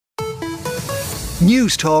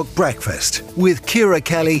News Talk Breakfast with Ciara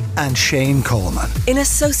Kelly and Shane Coleman. In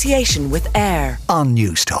association with AIR on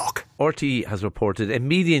News Talk. RTE has reported a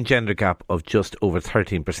median gender gap of just over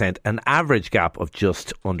 13%, an average gap of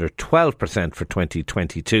just under 12% for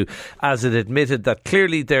 2022, as it admitted that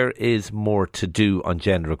clearly there is more to do on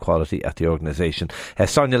gender equality at the organisation.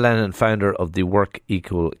 Sonia Lennon, founder of the Work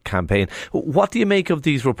Equal campaign. What do you make of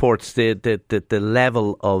these reports, the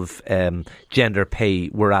level of gender pay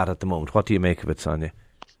we're at the moment? What do you make of it, Sonia?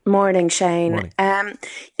 Morning, Shane. Morning.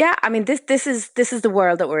 Yeah, I mean, this is the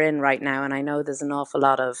world that we're in right now, and I know there's an awful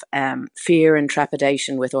lot of fear and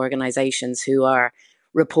trepidation with organisations who are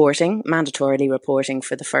mandatorily reporting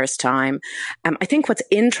for the first time. I think what's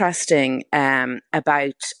interesting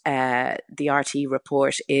about the RTE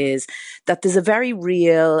report is that there's a very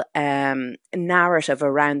real narrative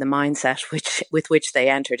around the mindset with which they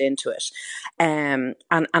entered into it, and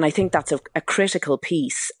I think that's a critical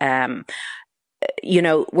piece. You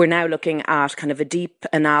know, we're now looking at kind of a deep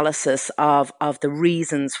analysis of the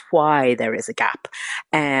reasons why there is a gap,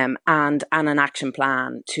 and an action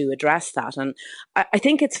plan to address that. And I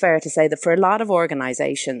think it's fair to say that for a lot of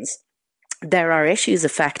organisations, there are issues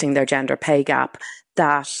affecting their gender pay gap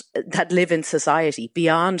that live in society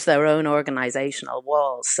beyond their own organisational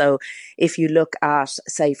walls. So if you look at,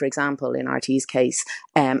 say, for example, in RT's case,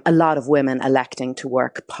 a lot of women electing to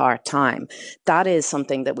work part-time, that is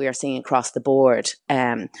something that we are seeing across the board,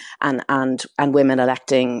 and women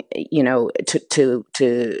electing, you know,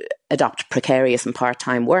 to adopt precarious and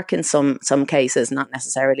part-time work in some cases, not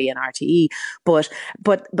necessarily in RTE, but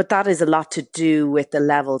that is a lot to do with the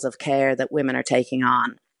levels of care that women are taking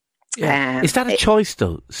on. Yeah. Is that a choice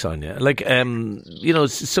though, Sonia? Like, you know,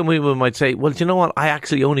 some women might say, well, do you know what? I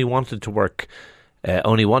actually only want to work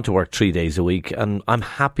 3 days a week, and I'm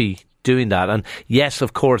happy doing that. And yes,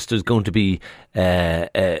 of course, there's going to be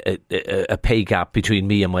a pay gap between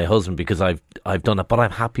me and my husband because I've done it, but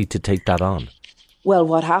I'm happy to take that on. Well,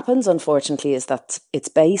 what happens, unfortunately, is that it's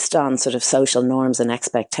based on sort of social norms and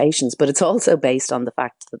expectations, but it's also based on the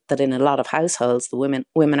fact that in a lot of households, the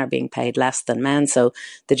women are being paid less than men. So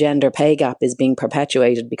the gender pay gap is being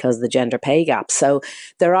perpetuated because of the gender pay gap. So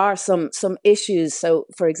there are some issues. So,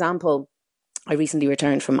 for example, I recently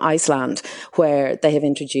returned from Iceland, where they have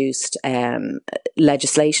introduced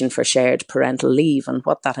legislation for shared parental leave. And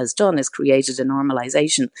what that has done is created a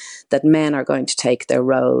normalisation that men are going to take their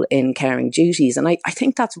role in caring duties. And I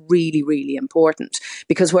think that's really, really important,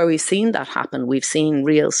 because where we've seen that happen, we've seen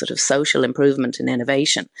real sort of social improvement and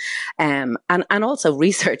innovation. And also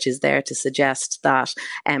research is there to suggest that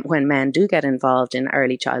when men do get involved in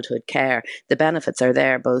early childhood care, the benefits are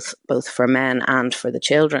there both for men and for the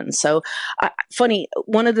children. So funny,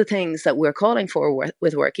 one of the things that we're calling for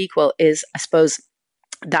with Work Equal is, I suppose,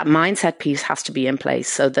 that mindset piece has to be in place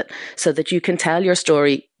so that you can tell your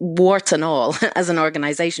story, warts and all, as an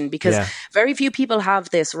organisation, because very few people have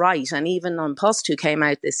this right. And even An Post, who came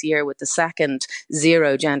out this year with the second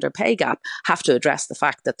zero gender pay gap, have to address the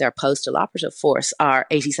fact that their postal operative force are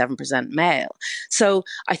 87% male. So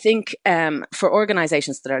I think for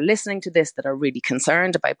organisations that are listening to this, that are really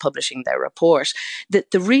concerned about publishing their report,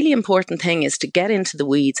 that the really important thing is to get into the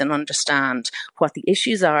weeds and understand what the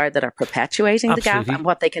issues are that are perpetuating the gap and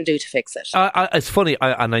what they can do to fix it. It's funny,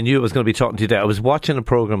 and I knew I was going to be talking to you there. I was watching a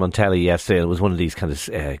programme on telly yesterday. It was one of these kind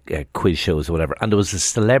of quiz shows or whatever, and there was a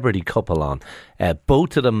celebrity couple on.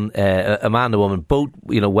 Both of them, a man and a woman, both,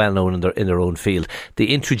 you know, well known in their own field. They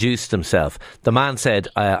introduced themselves. The man said,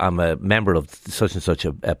 "I'm a member of such and such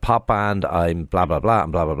a pop band. I'm blah blah blah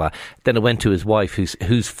and blah blah blah." Then it went to his wife,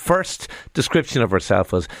 whose first description of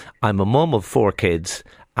herself was, "I'm a mum of 4 kids."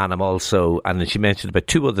 And I'm also, and then she mentioned about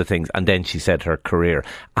 2 other things, and then she said her career.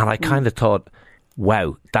 And I kind of thought,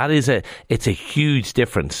 wow, it's a huge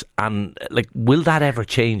difference. And like, will that ever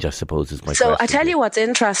change, I suppose, is my question. So I tell you what's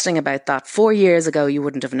interesting about that. 4 years ago, you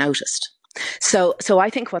wouldn't have noticed. So I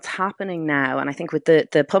think what's happening now, and I think with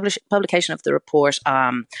the publication of the report,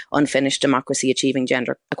 Unfinished Democracy Achieving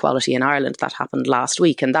Gender Equality in Ireland, that happened last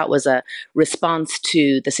week, and that was a response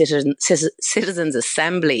to the Citizens'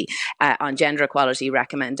 Assembly on gender equality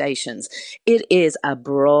recommendations. It is a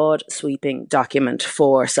broad, sweeping document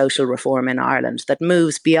for social reform in Ireland that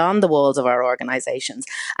moves beyond the walls of our organisations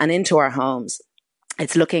and into our homes.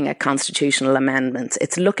 It's looking at constitutional amendments.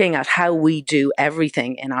 It's looking at how we do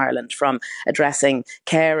everything in Ireland, from addressing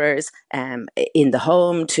carers in the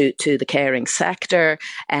home to the caring sector,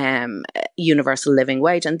 universal living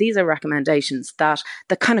wage. And these are recommendations that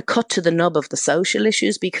kind of cut to the nub of the social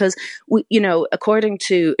issues, because, according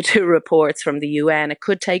to reports from the UN, it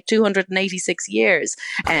could take 286 years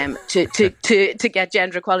to get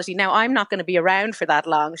gender equality. Now, I'm not going to be around for that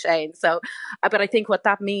long, Shane. So, but I think what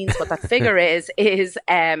that means, what that figure is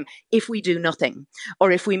if we do nothing,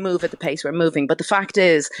 or if we move at the pace we're moving. But the fact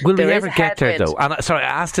is, will we ever get there, though? And sorry,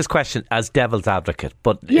 I asked this question as devil's advocate,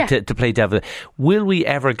 but to play devil, will we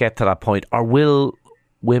ever get to that point, or will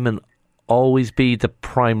women always be the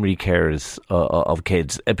primary carers of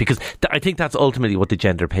kids? Because I think that's ultimately what the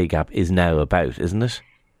gender pay gap is now about, isn't it?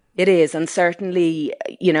 It is, and certainly,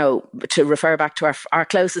 to refer back to our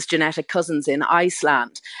closest genetic cousins in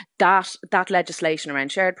Iceland, that legislation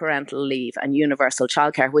around shared parental leave and universal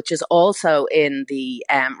childcare, which is also in the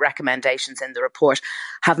recommendations in the report,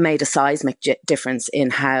 have made a seismic difference in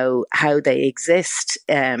how they exist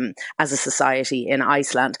as a society in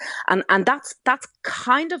Iceland, and that's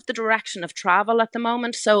kind of the direction of travel at the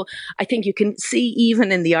moment. So I think you can see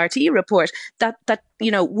even in the RT report that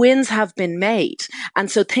wins have been made,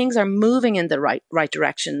 and so things are moving in the right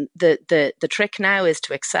direction. The trick now is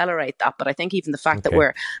to accelerate that. But I think even the fact that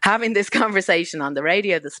we're having this conversation on the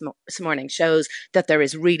radio this morning shows that there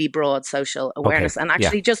is really broad social awareness. And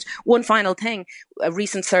actually, just one final thing: a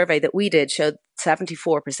recent survey that we did showed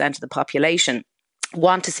 74% of the population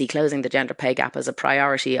want to see closing the gender pay gap as a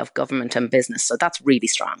priority of government and business. So that's really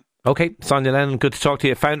strong. OK, Sonia Lennon, good to talk to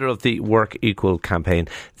you, founder of the Work Equal campaign.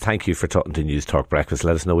 Thank you for talking to News Talk Breakfast.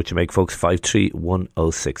 Let us know what you make, folks.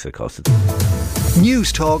 53106 it costs.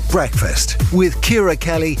 News Talk Breakfast with Ciara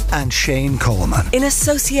Kelly and Shane Coleman. In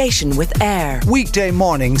association with AIR. Weekday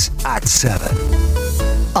mornings at 7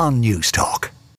 on News Talk.